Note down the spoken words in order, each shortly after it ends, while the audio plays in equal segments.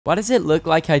Why does it look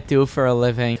like I do for a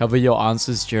living? Cover your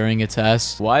answers during a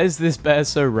test. Why is this bear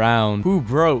so round? Who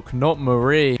broke? Not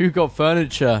Marie. Who got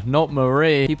furniture? Not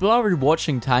Marie. People are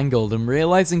rewatching Tangled and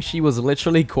realizing she was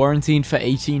literally quarantined for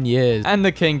 18 years. And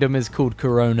the kingdom is called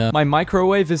Corona. My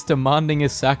microwave is demanding a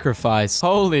sacrifice.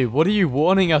 Holy, what are you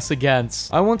warning us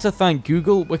against? I want to thank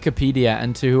Google, Wikipedia,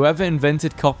 and to whoever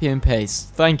invented copy and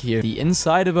paste. Thank you. The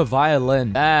inside of a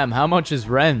violin. Damn, how much is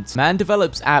rent? Man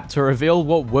develops app to reveal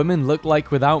what women look like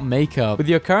without makeup. With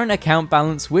your current account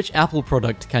balance, which Apple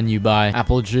product can you buy?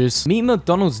 Apple juice. Meet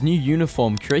McDonald's new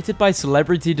uniform created by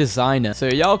celebrity designer. So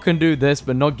y'all can do this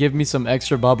but not give me some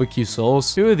extra barbecue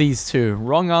sauce? Who are these two?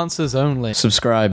 Wrong answers only. Subscribe.